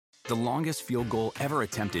The longest field goal ever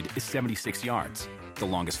attempted is 76 yards. The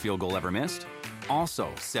longest field goal ever missed? Also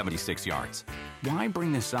 76 yards. Why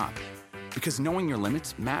bring this up? Because knowing your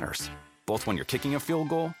limits matters, both when you're kicking a field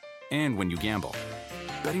goal and when you gamble.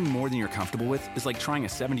 Betting more than you're comfortable with is like trying a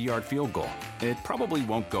 70-yard field goal. It probably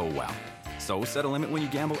won't go well. So set a limit when you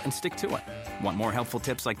gamble and stick to it. Want more helpful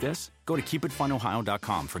tips like this? Go to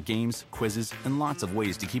keepitfunohio.com for games, quizzes, and lots of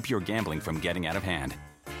ways to keep your gambling from getting out of hand.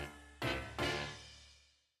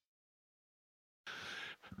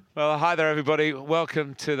 Well, hi there, everybody.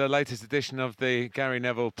 Welcome to the latest edition of the Gary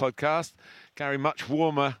Neville podcast. Gary, much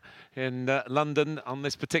warmer in London on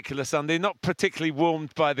this particular Sunday. Not particularly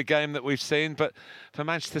warmed by the game that we've seen, but for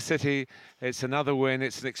Manchester City, it's another win.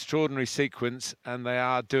 It's an extraordinary sequence, and they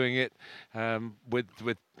are doing it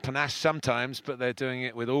with panache sometimes, but they're doing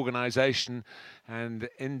it with organisation and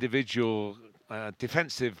individual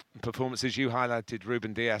defensive performances. You highlighted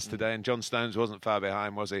Ruben Dias today, and John Stones wasn't far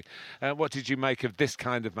behind, was he? What did you make of this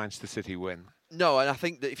kind of Manchester City win? No, and I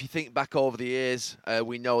think that if you think back over the years,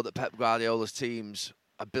 we know that Pep Guardiola's teams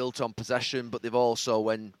are built on possession, but they've also,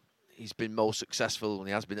 when he's been most successful, and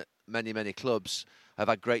he has been at many, many clubs, have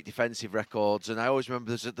had great defensive records. And I always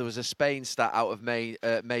remember there was a Spain stat out of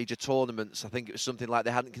major tournaments. I think it was something like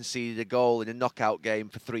they hadn't conceded a goal in a knockout game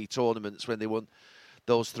for 3 tournaments when they won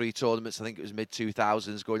those 3 tournaments. I think it was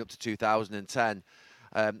mid-2000s going up to 2010.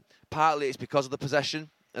 Partly it's because of the possession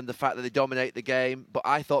and the fact that they dominate the game, but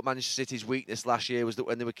I thought Manchester City's weakness last year was that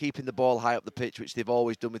when they were keeping the ball high up the pitch, which they've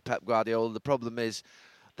always done with Pep Guardiola, the problem is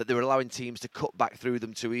that they were allowing teams to cut back through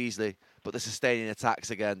them too easily, but they're sustaining attacks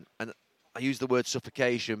again. And I use the word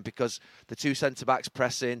suffocation because the 2 centre-backs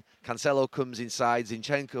press in, Cancelo comes inside,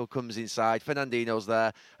 Zinchenko comes inside, Fernandinho's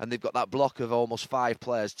there, and they've got that block of almost 5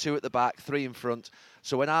 players, 2 at the back, 3 in front.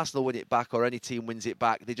 So when Arsenal win it back or any team wins it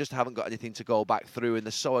back, they just haven't got anything to go back through, and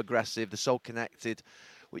they're so aggressive, they're so connected,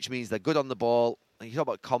 which means they're good on the ball. And you talk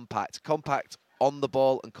about compact on the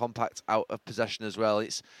ball and compact out of possession as well.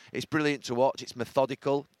 It's brilliant to watch. It's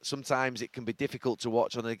methodical. Sometimes it can be difficult to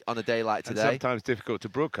watch on a day like today. And sometimes difficult to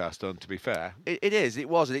broadcast on, to be fair. It is. It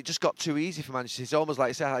was. And it just got too easy for Manchester. It's almost like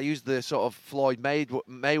I said, I used the sort of Floyd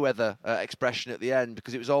Mayweather expression at the end,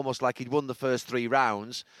 because it was almost like he'd won the first 3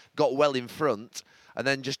 rounds, got well in front, and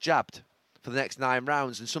then just jabbed for the next 9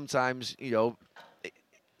 rounds. And sometimes, you know,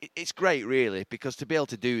 it's great, really, because to be able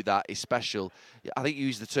to do that is special. I think you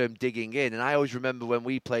use the term digging in, and I always remember when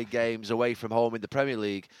we played games away from home in the Premier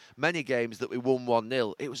League, many games that we won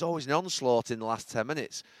 1-0, it was always an onslaught in the last 10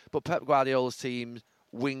 minutes. But Pep Guardiola's teams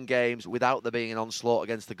win games without there being an onslaught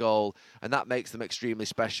against the goal, and that makes them extremely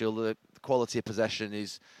special. The quality of possession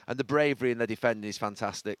and the bravery in their defending is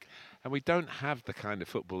fantastic. And we don't have the kind of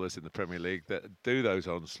footballers in the Premier League that do those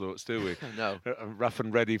onslaughts, do we? No. Rough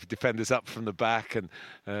and ready for defenders up from the back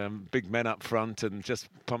and big men up front and just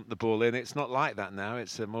pump the ball in. It's not like that now.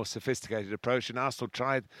 It's a more sophisticated approach, and Arsenal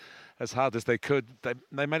tried as hard as they could.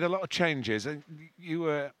 They made a lot of changes. And you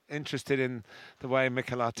were interested in the way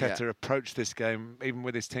Mikel Arteta approached this game, even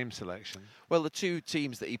with his team selection. Well, the 2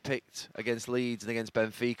 teams that he picked against Leeds and against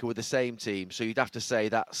Benfica were the same team, so you'd have to say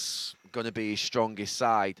that's going to be his strongest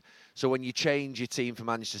side. So when you change your team for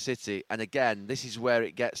Manchester City, and again, this is where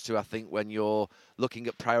it gets to, I think, when you're looking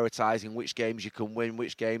at prioritising which games you can win,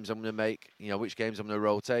 which games I'm going to make, which games I'm going to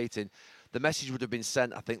rotate in. The message would have been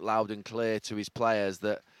sent, I think, loud and clear to his players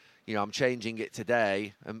that, I'm changing it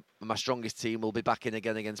today, and my strongest team will be back in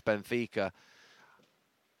again against Benfica.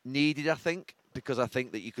 Needed, I think, because I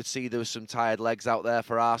think that you could see there was some tired legs out there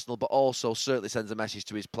for Arsenal, but also certainly sends a message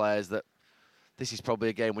to his players that this is probably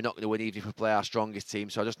a game we're not going to win even if we play our strongest team,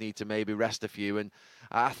 so I just need to maybe rest a few. And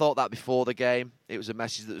I thought that before the game. It was a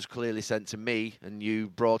message that was clearly sent to me and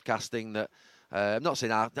you broadcasting that I'm not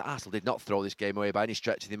saying Arsenal did not throw this game away by any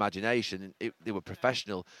stretch of the imagination. They were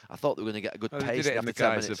professional. I thought they were going to get a good pace. They did it in the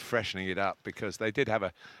guise minutes. of freshening it up, because they did have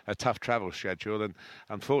a tough travel schedule, and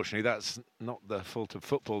unfortunately that's not the fault of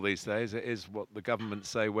football these days. It is what the government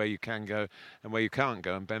say where you can go and where you can't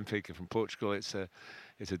go. And Benfica from Portugal, it's a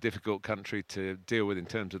difficult country to deal with in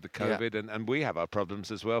terms of the COVID, and we have our problems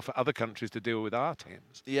as well for other countries to deal with our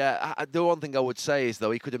teams. Yeah, the one thing I would say is,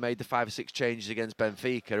 though, he could have made the 5 or 6 changes against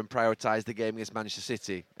Benfica and prioritised the game against Manchester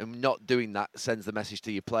City, and not doing that sends the message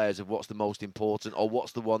to your players of what's the most important, or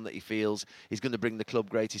what's the one that he feels is going to bring the club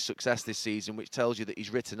greatest success this season, which tells you that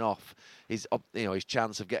he's written off his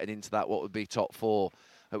chance of getting into that what would be top 4,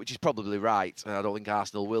 which is probably right, and I don't think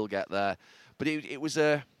Arsenal will get there. But it was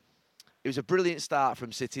a brilliant start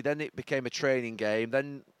from City. Then it became a training game.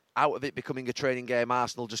 Then out of it becoming a training game,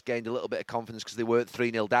 Arsenal just gained a little bit of confidence because they weren't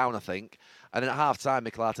 3-0 down, I think. And then at half-time,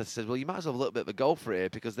 Mikel Arteta said, well, you might as well have a little bit of a go for it here,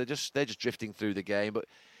 because they're just drifting through the game. But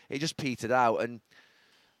it just petered out. And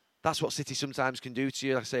that's what City sometimes can do to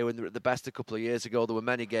you. Like I say, when they were at the best a couple of years ago, there were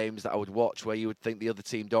many games that I would watch where you would think the other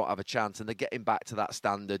team don't have a chance, and they're getting back to that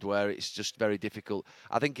standard where it's just very difficult.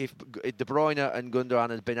 I think if De Bruyne and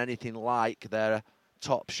Gundogan had been anything like their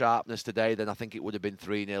top sharpness today, then I think it would have been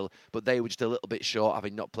 3-0. But they were just a little bit short,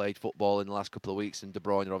 having not played football in the last couple of weeks, and De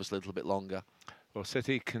Bruyne are obviously a little bit longer. Well,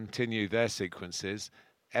 City continue their sequences.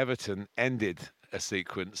 Everton ended a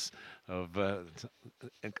sequence of the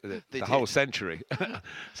whole century.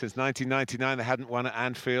 Since 1999, they hadn't won at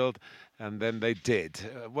Anfield, and then they did.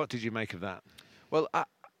 What did you make of that? Well,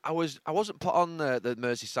 I wasn't put on the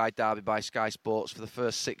Merseyside derby by Sky Sports for the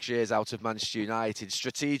first 6 years out of Manchester United,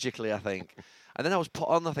 strategically, I think. And then I was put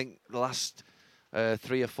on, I think, the last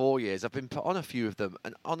 3 or 4 years. I've been put on a few of them.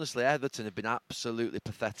 And honestly, Everton have been absolutely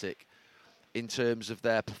pathetic in terms of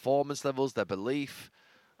their performance levels, their belief.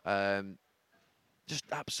 Just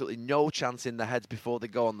absolutely no chance in their heads before they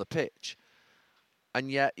go on the pitch. And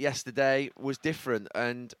yet yesterday was different.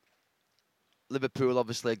 And Liverpool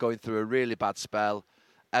obviously are going through a really bad spell.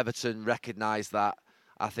 Everton recognised that.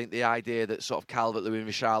 I think the idea that sort of Calvert-Lewin and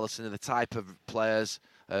Richarlison are the type of players,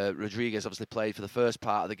 Rodriguez obviously played for the first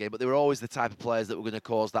part of the game, but they were always the type of players that were going to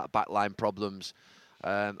cause that backline problems.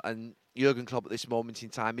 And Jurgen Klopp at this moment in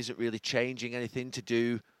time isn't really changing anything to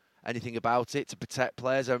do anything about it, to protect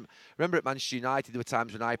players. I remember at Manchester United, there were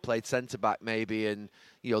times when I played centre-back maybe, and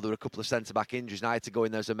there were a couple of centre-back injuries, and I had to go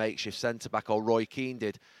in there as a makeshift centre-back, or Roy Keane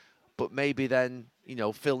did. But maybe then,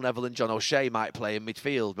 Phil Neville and John O'Shea might play in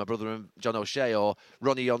midfield, my brother and John O'Shea, or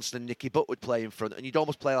Ronnie Johnson and Nicky Butt would play in front, and you'd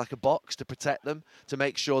almost play like a box to protect them, to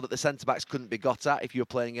make sure that the centre-backs couldn't be got at if you were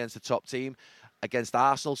playing against a top team. Against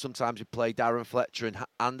Arsenal, sometimes you'd play Darren Fletcher and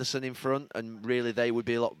Anderson in front, and really they would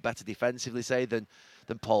be a lot better defensively, say, than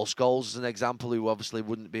Paul Scholes, as an example, who obviously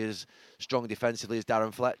wouldn't be as strong defensively as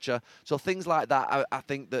Darren Fletcher. So things like that, I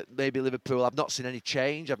think that maybe Liverpool, I've not seen any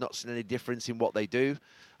change, I've not seen any difference in what they do.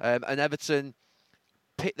 And Everton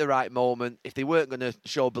picked the right moment. If they weren't going to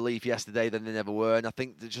show belief yesterday, then they never were. And I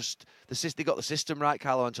think they got the system right,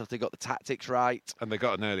 Carlo Ancelotti got the tactics right. And they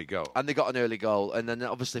got an early goal. And then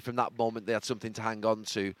obviously from that moment, they had something to hang on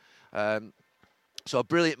to. So a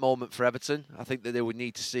brilliant moment for Everton. I think that they would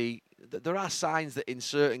need to see. There are signs that in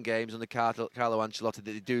certain games under Carlo Ancelotti that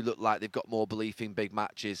they do look like they've got more belief in big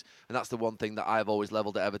matches. And that's the one thing that I've always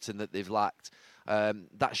levelled at Everton that they've lacked.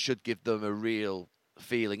 That should give them a real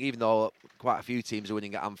feeling, even though quite a few teams are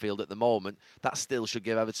winning at Anfield at the moment, that still should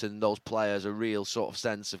give Everton, those players, a real sort of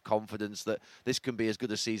sense of confidence that this can be as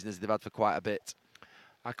good a season as they've had for quite a bit.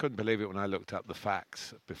 I couldn't believe it when I looked up the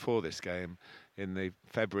facts before this game. In the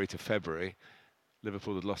February to February,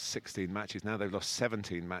 Liverpool had lost 16 matches. Now they've lost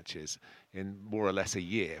 17 matches in more or less a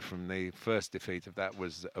year. From the first defeat of that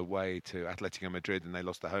was away to Atletico Madrid, and they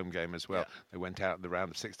lost the home game as well. Yeah. They went out in the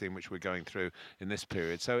round of 16, which we're going through in this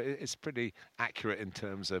period. So it's pretty accurate in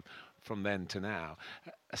terms of from then to now.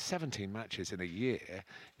 17 matches in a year,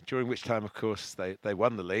 during which time, of course, they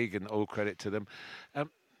won the league, and all credit to them.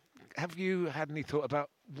 Have you had any thought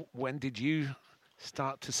about when did you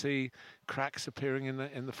start to see cracks appearing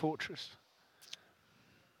in the fortress?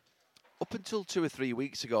 Up until 2 or 3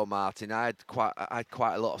 weeks ago, Martin, I had quite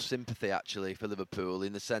a lot of sympathy actually for Liverpool,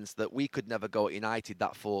 in the sense that we could never go at United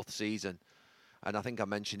that fourth season, and I think I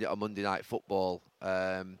mentioned it on Monday Night Football.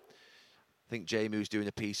 I think Jamie was doing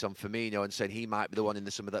a piece on Firmino and saying he might be the one in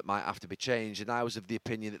the summer that might have to be changed, and I was of the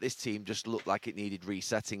opinion that this team just looked like it needed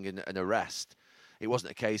resetting and a rest. It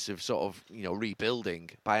wasn't a case of sort of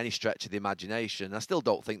rebuilding by any stretch of the imagination. I still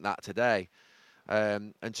don't think that today.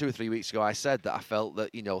 And 2 or 3 weeks ago, I said that I felt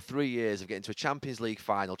that, 3 years of getting to a Champions League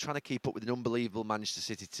final, trying to keep up with an unbelievable Manchester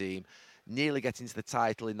City team, nearly getting to the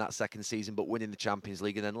title in that second season, but winning the Champions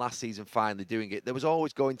League, and then last season finally doing it, there was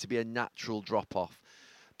always going to be a natural drop-off.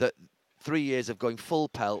 That 3 years of going full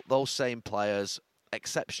pelt, those same players,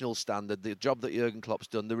 exceptional standard, the job that Jurgen Klopp's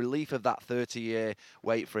done, the relief of that 30-year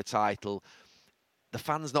wait for a title, the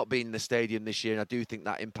fans not being in the stadium this year, and I do think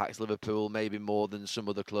that impacts Liverpool maybe more than some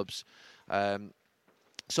other clubs.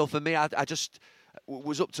 So for me, I just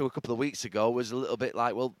was up to a couple of weeks ago, was a little bit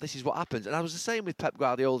like, well, this is what happens. And I was the same with Pep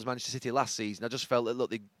Guardiola's Manchester City last season. I just felt that,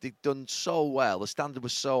 look, they'd done so well. The standard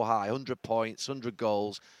was so high, 100 points, 100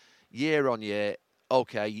 goals, year on year.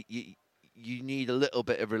 Okay, you need a little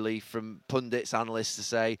bit of relief from pundits, analysts to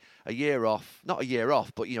say a year off, not a year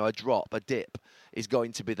off, but, a drop, a dip is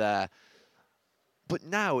going to be there. But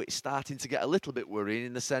now it's starting to get a little bit worrying,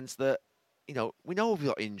 in the sense that, we know we've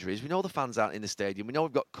got injuries. We know the fans aren't in the stadium. We know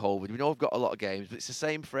we've got COVID. We know we've got a lot of games, but it's the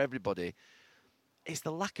same for everybody. It's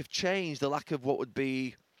the lack of change, the lack of what would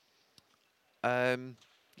be your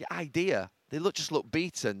idea. They just look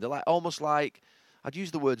beaten. They're almost like, I'd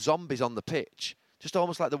use the word zombies on the pitch. just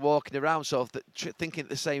almost like they're walking around, sort of thinking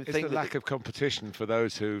the same It's thing. the lack of competition for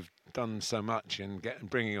those who've done so much in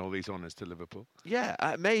bringing all these honours to Liverpool.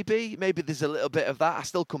 Yeah, maybe there's a little bit of that. I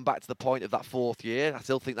still come back to the point of that 4th year. I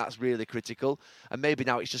still think that's really critical. And maybe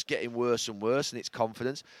now it's just getting worse and worse, and it's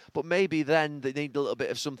confidence. But maybe then they need a little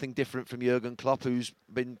bit of something different from Jurgen Klopp, who's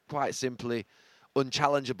been quite simply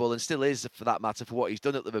unchallengeable and still is, for that matter, for what he's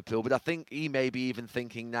done at Liverpool. But I think he may be even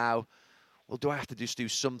thinking now, well, do I have to just do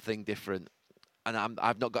something different? And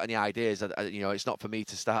I've not got any ideas. It's not for me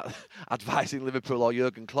to start advising Liverpool or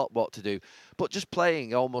Jurgen Klopp what to do. But just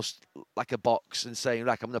playing almost like a box and saying,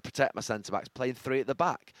 like, I'm going to protect my centre-backs, playing 3 at the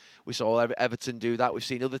back. We saw Everton do that. We've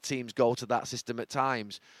seen other teams go to that system at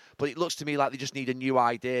times. But it looks to me like they just need a new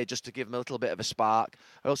idea just to give them a little bit of a spark.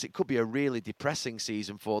 Or else it could be a really depressing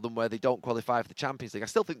season for them where they don't qualify for the Champions League. I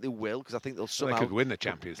still think they will, because I think they'll somehow... They could win the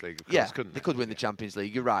Champions League, of course, yeah, couldn't they? They could win the Champions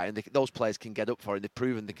League, you're right. And those players can get up for it. They've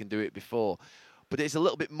proven they can do it before. But it's a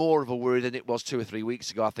little bit more of a worry than it was 2 or 3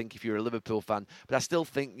 weeks ago, I think, if you're a Liverpool fan. But I still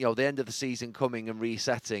think, the end of the season coming and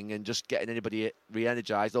resetting and just getting anybody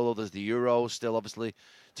re-energised, although there's the Euros still, obviously,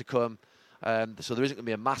 to come. So there isn't going to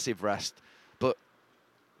be a massive rest. But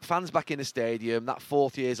fans back in the stadium, that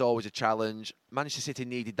 4th year is always a challenge. Manchester City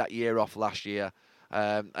needed that year off last year,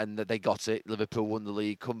 and they got it. Liverpool won the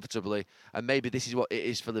league comfortably. And maybe this is what it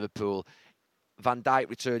is for Liverpool. Van Dijk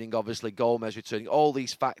returning, obviously, Gomez returning. All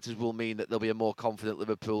these factors will mean that there'll be a more confident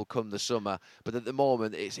Liverpool come the summer. But at the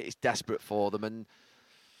moment, it's desperate for them. And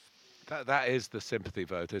that is the sympathy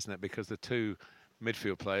vote, isn't it? Because the 2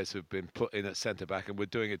 midfield players who've been put in at centre-back and were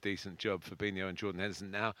doing a decent job, Fabinho and Jordan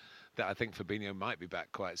Henderson. Now that I think Fabinho might be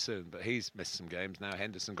back quite soon, but he's missed some games. Now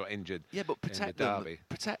Henderson got injured. Yeah, but protect them. Derby.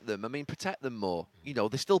 Protect them. I mean, protect them more. They're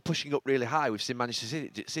still pushing up really high. We've seen Manchester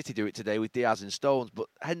City do it today with Diaz and Stones, but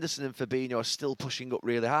Henderson and Fabinho are still pushing up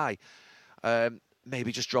really high.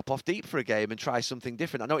 Maybe just drop off deep for a game and try something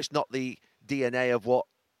different. I know it's not the DNA of what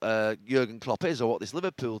Jurgen Klopp is or what this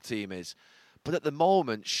Liverpool team is, but at the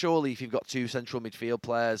moment, surely if you've got 2 central midfield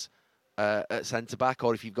players at centre-back,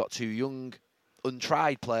 or if you've got 2 young,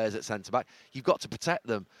 untried players at centre-back, you've got to protect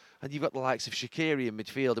them. And you've got the likes of Shaqiri in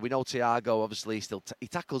midfield. And we know Thiago, obviously, he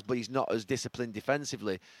tackles, but he's not as disciplined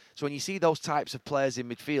defensively. So when you see those types of players in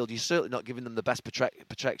midfield, you're certainly not giving them the best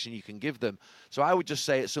protection you can give them. So I would just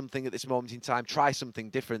say it's something at this moment in time, try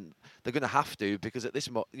something different. They're going to have to, because at this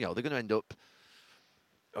they're going to end up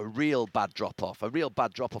a real bad drop-off. A real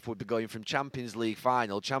bad drop-off would be going from Champions League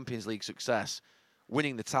final, Champions League success,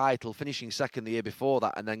 winning the title, finishing second the year before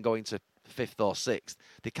that, and then going to 5th or 6th.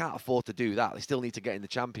 They can't afford to do that. They still need to get in the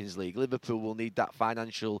Champions League. Liverpool will need that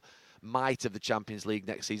financial might of the Champions League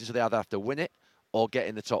next season, so they either have to win it or get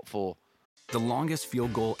in the top 4. The longest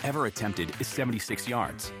field goal ever attempted is 76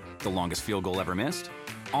 yards. The longest field goal ever missed?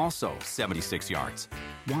 Also 76 yards.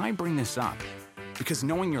 Why bring this up? Because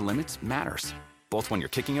knowing your limits matters, both when you're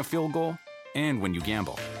kicking a field goal and when you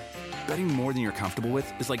gamble. Betting more than you're comfortable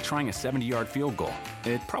with is like trying a 70-yard field goal.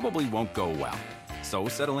 It probably won't go well. So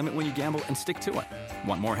set a limit when you gamble and stick to it.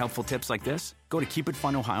 Want more helpful tips like this? Go to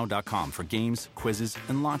keepitfunohio.com for games, quizzes,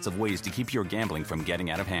 and lots of ways to keep your gambling from getting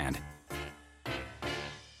out of hand.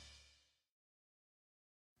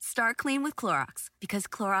 Start clean with Clorox, because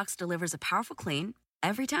Clorox delivers a powerful clean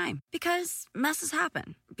every time. Because messes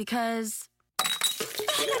happen. Because...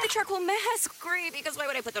 the charcoal mask. Great, because why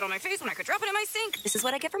would I put that on my face when I could drop it in my sink? This is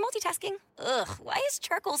what I get for multitasking. Ugh, why is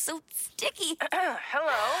charcoal so sticky?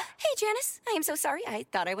 Hello? Hey, Janice. I am so sorry. I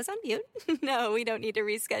thought I was on mute. No, we don't need to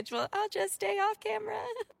reschedule. I'll just stay off camera.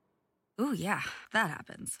 Ooh, yeah, that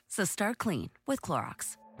happens. So start clean with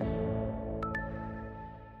Clorox.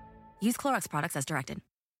 Use Clorox products as directed.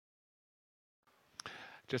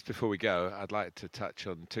 Just before we go, I'd like to touch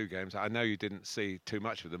on 2 games. I know you didn't see too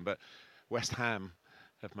much of them, but West Ham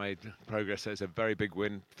have made progress. It's a very big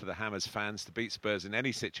win for the Hammers fans to beat Spurs in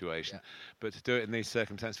any situation, but to do it in these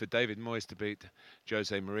circumstances, for David Moyes to beat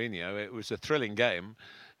Jose Mourinho, it was a thrilling game.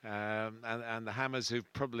 And the Hammers,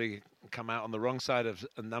 who've probably come out on the wrong side of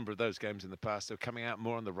a number of those games in the past, are coming out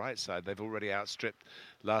more on the right side. They've already outstripped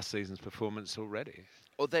last season's performance already.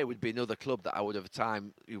 Or they would be another club that I would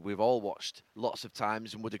we've all watched lots of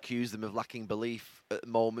times and would accuse them of lacking belief at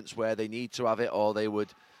moments where they need to have it, or they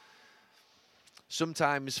would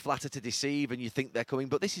sometimes flatter to deceive and you think they're coming.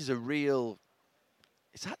 But this is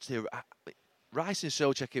it's actually, Rice and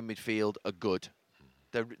Souček in midfield are good.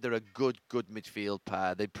 They're a good midfield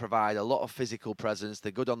pair. They provide a lot of physical presence.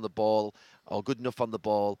 They're good on the ball, or good enough on the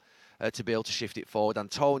ball. to be able to shift it forward.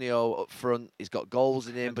 Antonio up front, he's got goals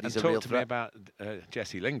in him, but he's a real threat. Talk to me about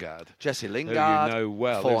Jesse Lingard. Jesse Lingard, who you know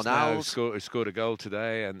well, who's now Fornals. scored a goal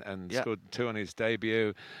today and scored 2 on his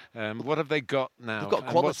debut. What have they got now? They've got and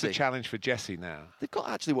quality. What's the challenge for Jesse now? They've got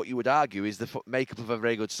actually what you would argue is the makeup of a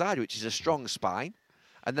very good side, which is a strong spine.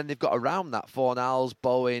 And then they've got around that Fornals,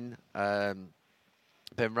 Bowen,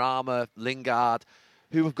 Benrahma, Lingard,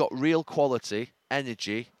 who have got real quality,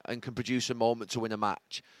 energy, and can produce a moment to win a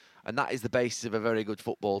match. And that is the basis of a very good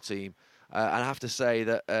football team. And I have to say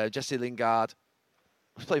that Jesse Lingard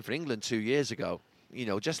was playing for England 2 years ago. You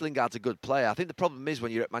know, Jesse Lingard's a good player. I think the problem is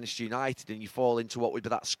when you're at Manchester United and you fall into what would be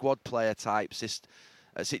that squad player type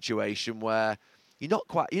situation where you're not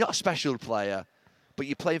a special player, but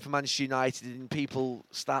you're playing for Manchester United and people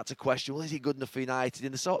start to question, well, is he good enough for United?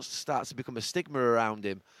 And there sort of starts to become a stigma around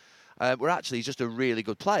him. Where actually he's just a really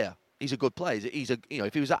good player. He's a good player.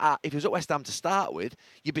 If he was at West Ham to start with,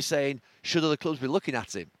 you'd be saying, should other clubs be looking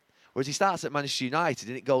at him? Whereas he starts at Manchester United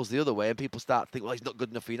and it goes the other way and people start to think, well, he's not good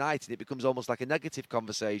enough for United. It becomes almost like a negative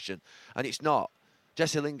conversation. And it's not.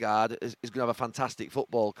 Jesse Lingard is going to have a fantastic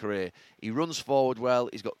football career. He runs forward well.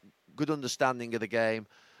 He's got good understanding of the game.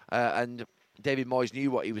 And David Moyes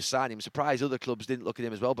knew what he was signing. I'm surprised other clubs didn't look at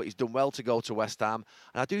him as well, but he's done well to go to West Ham.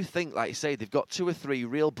 And I do think, like you say, they've got 2 or 3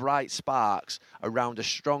 real bright sparks around a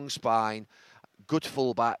strong spine, good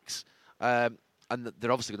fullbacks. And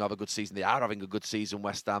they're obviously going to have a good season. They are having a good season,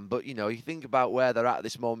 West Ham. But, you think about where they're at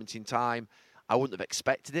this moment in time. I wouldn't have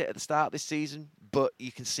expected it at the start of this season. But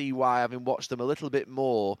you can see why, having watched them a little bit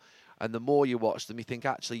more. And the more you watch them, you think,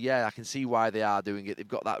 actually, yeah, I can see why they are doing it. They've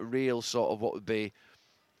got that real sort of what would be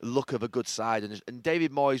look of a good side. And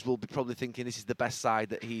David Moyes will be probably thinking this is the best side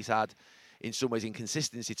that he's had in some ways in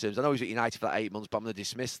consistency terms. I know he's at United for that 8 months, but I'm going to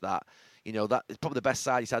dismiss that. That is probably the best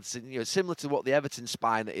side he's had. Similar to what the Everton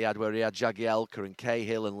spine that he had, where he had Jagielka and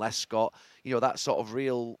Cahill and Les Scott. That sort of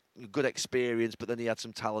real good experience, but then he had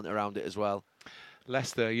some talent around it as well.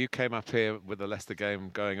 Leicester, you came up here with the Leicester game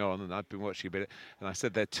going on, and I've been watching a bit, and I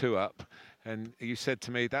said they're 2 up, and you said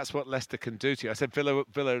to me, that's what Leicester can do to you. I said Villa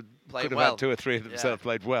could have had 2 or 3 of themselves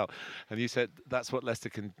played well, and you said that's what Leicester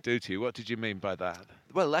can do to you. What did you mean by that?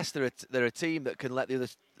 Well, Leicester, they're a team that can let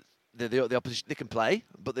the opposition, they can play,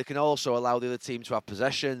 but they can also allow the other team to have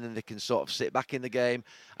possession, and they can sort of sit back in the game.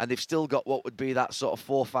 And they've still got what would be that sort of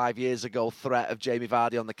 4 or 5 years ago threat of Jamie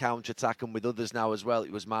Vardy on the counter-attack, and with others now as well.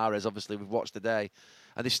 It was Mahrez, obviously, we've watched today.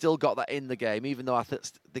 And they've still got that in the game, even though I think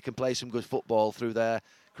they can play some good football through their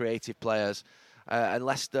creative players. And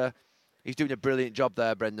Leicester, he's doing a brilliant job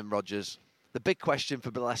there, Brendan Rodgers. The big question for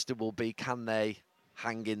Leicester will be, can they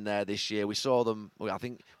hang in there this year? We saw them, I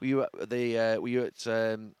think, were you at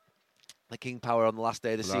the King Power on the last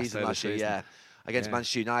day of the season last year, against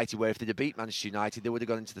Manchester United, where if they'd have beat Manchester United, they would have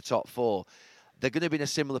gone into the top 4. They're going to be in a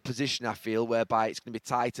similar position, I feel, whereby it's going to be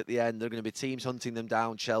tight at the end. There are going to be teams hunting them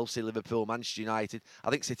down, Chelsea, Liverpool, Manchester United. I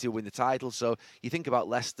think City will win the title. So you think about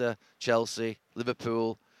Leicester, Chelsea,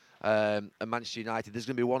 Liverpool, and Manchester United, there's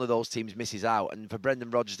going to be one of those teams misses out. And for Brendan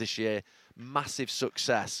Rodgers this year, massive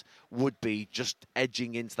success would be just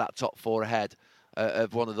edging into that top 4 ahead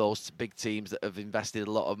of one of those big teams that have invested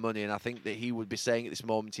a lot of money. And I think that he would be saying at this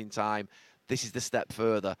moment in time, this is the step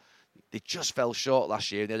further. They just fell short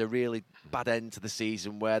last year and they had a really bad end to the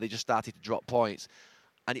season where they just started to drop points.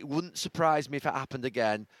 And it wouldn't surprise me if it happened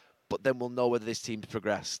again, but then we'll know whether this team's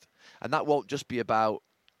progressed. And that won't just be about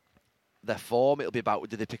their form. It'll be about,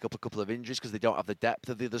 do they pick up a couple of injuries because they don't have the depth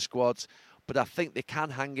of the other squads. But I think they can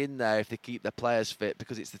hang in there if they keep their players fit,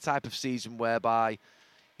 because it's the type of season whereby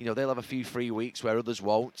they'll have a few free weeks where others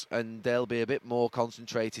won't, and they'll be a bit more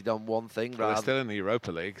concentrated on one thing. Well, they're still in the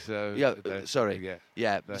Europa League, so...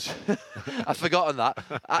 I've forgotten that.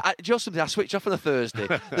 Just something, I switch off on a Thursday.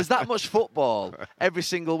 There's that much football every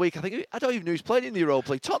single week. I don't even know who's playing in the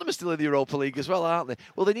Europa League. Tottenham are still in the Europa League as well, aren't they?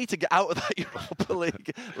 Well, they need to get out of that Europa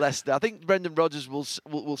League, Leicester. I think Brendan Rodgers will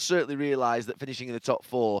certainly realise that finishing in the top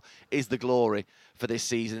 4 is the glory for this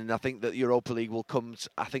season, and I think that Europa League will come,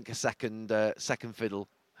 a second fiddle.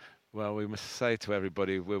 Well, we must say to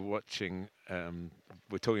everybody, we're watching,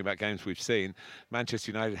 we're talking about games we've seen.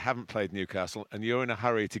 Manchester United haven't played Newcastle, and you're in a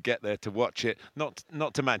hurry to get there to watch it. Not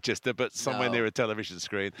to Manchester, but somewhere near a television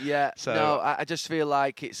screen. Yeah, so I just feel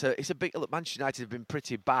like it's a big... Look, Manchester United have been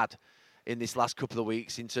pretty bad in this last couple of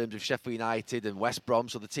weeks in terms of Sheffield United and West Brom,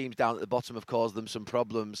 so the teams down at the bottom have caused them some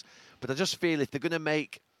problems. But I just feel if they're going to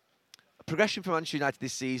make... Progression for Manchester United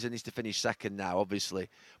this season is to finish second now, obviously.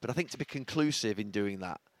 But I think to be conclusive in doing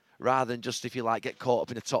that, rather than just, if you like, get caught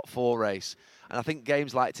up in a top 4 race. And I think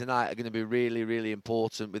games like tonight are going to be really, really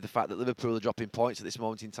important with the fact that Liverpool are dropping points at this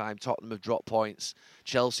moment in time. Tottenham have dropped points.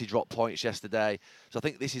 Chelsea dropped points yesterday. So I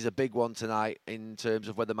think this is a big one tonight in terms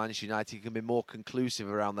of whether Manchester United can be more conclusive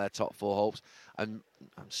around their top 4 hopes. And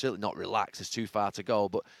I'm certainly not relaxed. There's too far to go.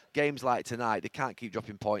 But games like tonight, they can't keep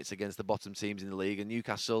dropping points against the bottom teams in the league. And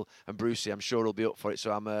Newcastle and Brucey, I'm sure, will be up for it.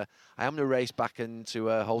 So I am going to race back into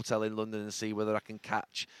a hotel in London and see whether I can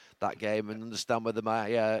catch that game and understand whether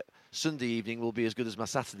my Sunday evening will be as good as my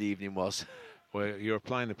Saturday evening was. Well, you're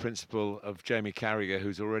applying the principle of Jamie Carragher,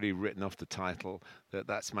 who's already written off the title,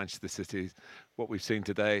 that's Manchester City. What we've seen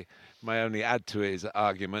today may only add to his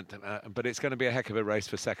argument, but it's going to be a heck of a race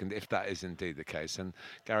for second if that is indeed the case. And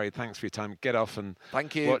Gary, thanks for your time. Get off and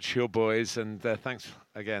Thank you. Watch your boys, and thanks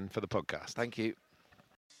again for the podcast. Thank you.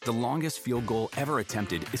 The longest field goal ever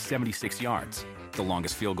attempted is 76 yards. The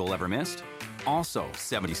longest field goal ever missed? Also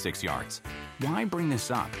 76 yards. Why bring this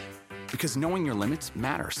up? Because knowing your limits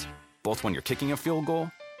matters, both when you're kicking a field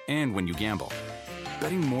goal and when you gamble.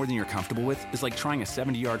 Betting more than you're comfortable with is like trying a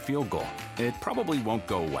 70-yard field goal. It probably won't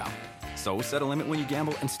go well. So set a limit when you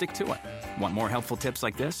gamble and stick to it. Want more helpful tips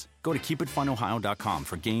like this? Go to keepitfunohio.com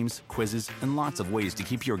for games, quizzes, and lots of ways to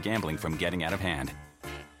keep your gambling from getting out of hand.